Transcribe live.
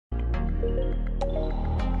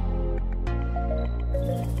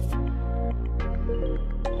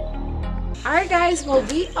Alright guys, well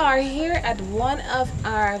we are here at one of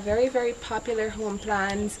our very popular home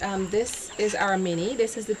plans. This is our mini.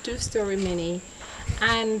 This is the 2-story mini,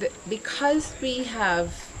 and because we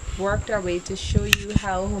have worked our way to show you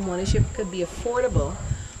how homeownership could be affordable,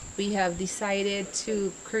 we have decided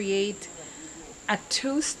to create a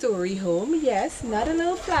 2-story home. Yes, not a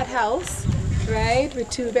little flat house, right, with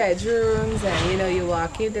 2 bedrooms and you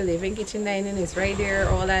walk in, the living, kitchen, dining is right there,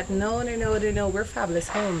 all that. No, we're fabulous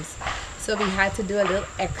homes. So we had to do a little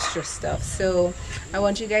extra stuff. So I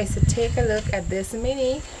want you guys to take a look at this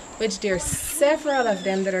mini, which there's several of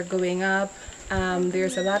them that are going up.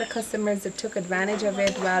 There's a lot of customers that took advantage of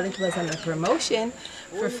it while it was on a promotion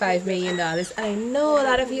for $5 million. And I know a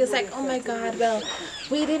lot of you is like, oh my God, well,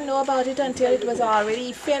 we didn't know about it until it was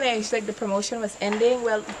already finished, like the promotion was ending.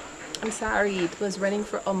 Well, I'm sorry, it was running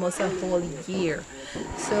for almost a whole year.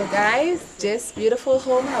 So guys, this beautiful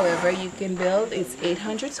home, however, you can build, it's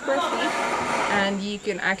 800 square feet, and you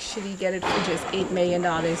can actually get it for just $8 million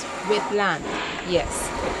with land. Yes,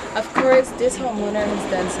 of course, this homeowner has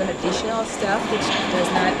done some additional stuff which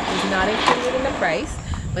is not included in the price.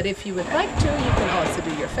 But if you would like to, you can also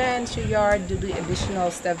do your fence, your yard, do the additional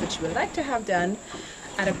stuff that you would like to have done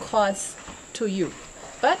at a cost to you.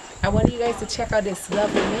 But I want you guys to check out this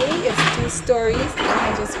lovely mini. It's 2 stories,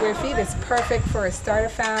 800 square feet. It's perfect for a starter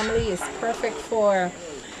family. It's perfect for,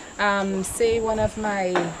 say, one of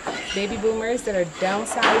my baby boomers that are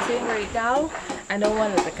downsizing right now. I don't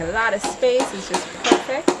want like a lot of space. It's just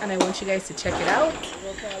perfect, and I want you guys to check it out.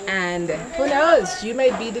 And who knows, you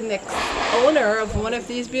might be the next owner of one of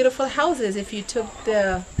these beautiful houses if you took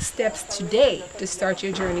the steps today to start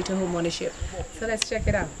your journey to home ownership. So let's check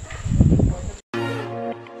it out.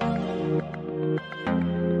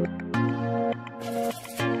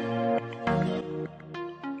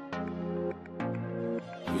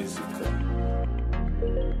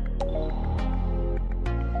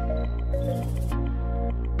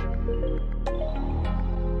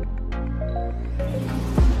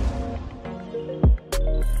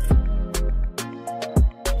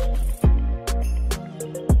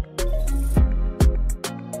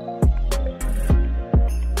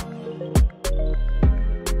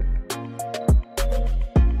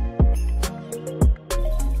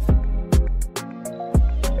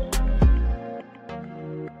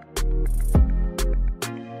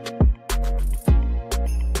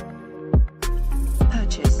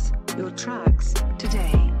 Purchase your tracks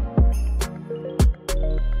today.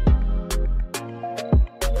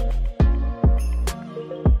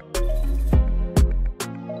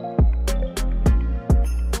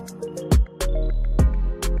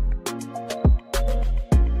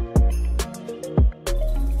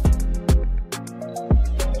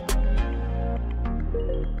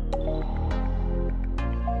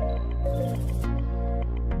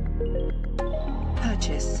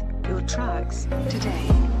 Purchase your tracks today.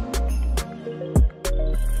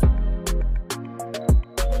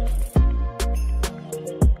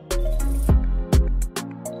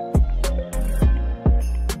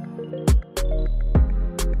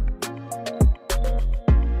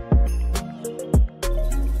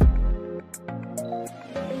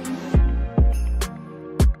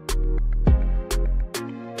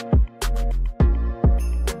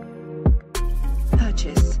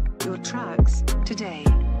 Purchase your tracks today.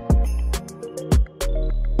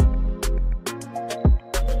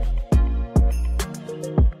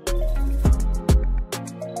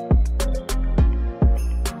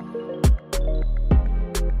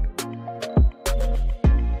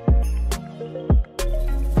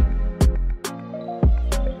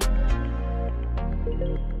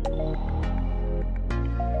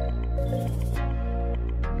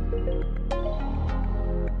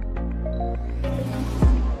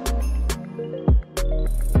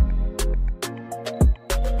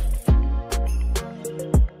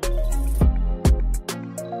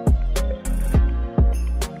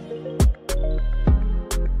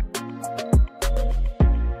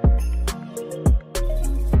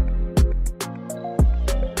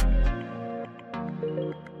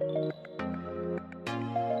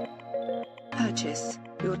 Purchase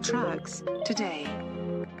your tracks today.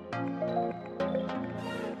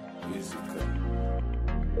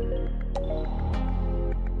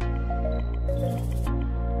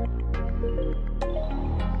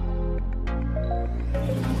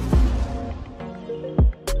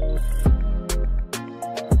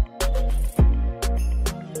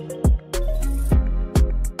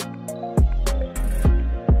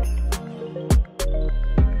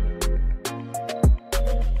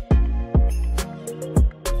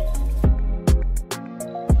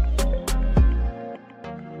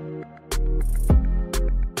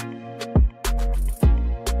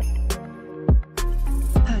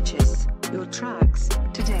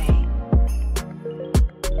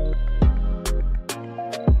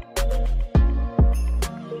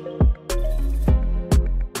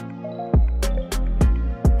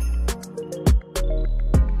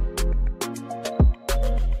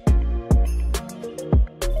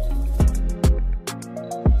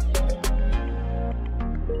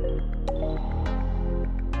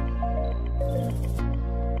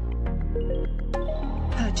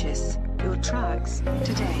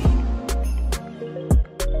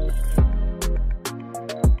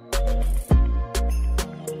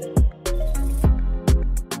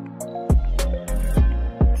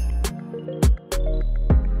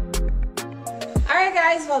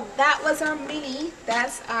 So that was our mini.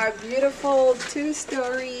 That's our beautiful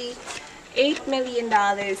two-story, $8 million,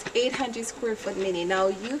 800 square foot mini. Now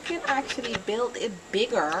you can actually build it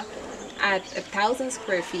bigger at 1,000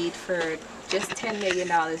 square feet for just $10 million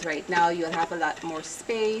right now. You'll have a lot more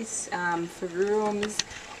space for rooms,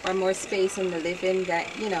 or more space in the living,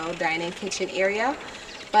 dining, kitchen area.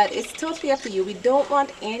 But it's totally up to you. We don't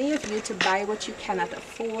want any of you to buy what you cannot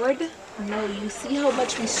afford. No, you see how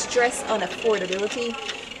much we stress on affordability.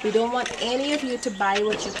 We don't want any of you to buy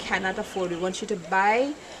what you cannot afford. We want you to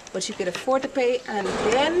buy what you could afford to pay, and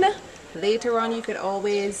then later on you could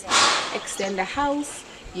always extend the house.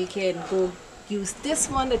 You can go use this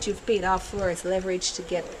one that you've paid off for as leverage to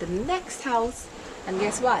get the next house. And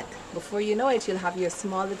guess what? Before you know it, you'll have your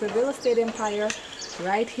small little real estate empire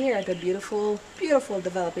right here at the beautiful, beautiful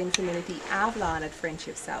developing community Avalon at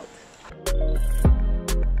Friendship South.